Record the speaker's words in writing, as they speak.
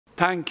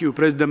Thank you,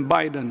 President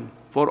Biden,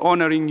 for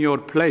honoring your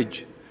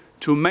pledge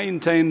to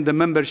maintain the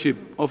membership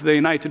of the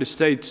United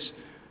States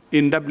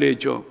in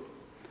WHO.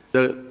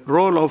 The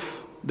role of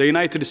the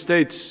United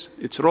States,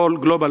 its role,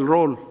 global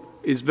role,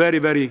 is very,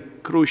 very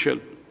crucial.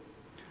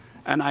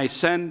 And I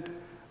send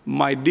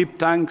my deep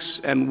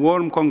thanks and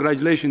warm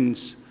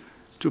congratulations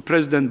to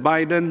President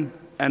Biden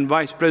and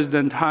Vice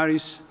President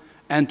Harris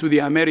and to the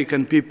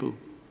American people.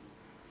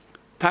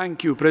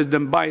 Thank you,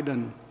 President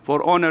Biden,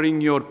 for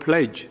honoring your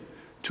pledge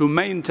to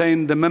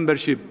maintain the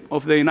membership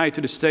of the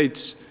United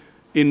States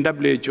in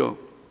WHO.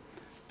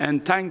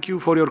 And thank you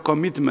for your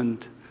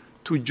commitment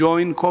to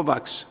join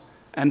COVAX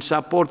and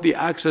support the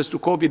Access to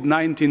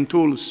COVID-19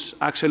 Tools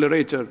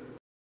Accelerator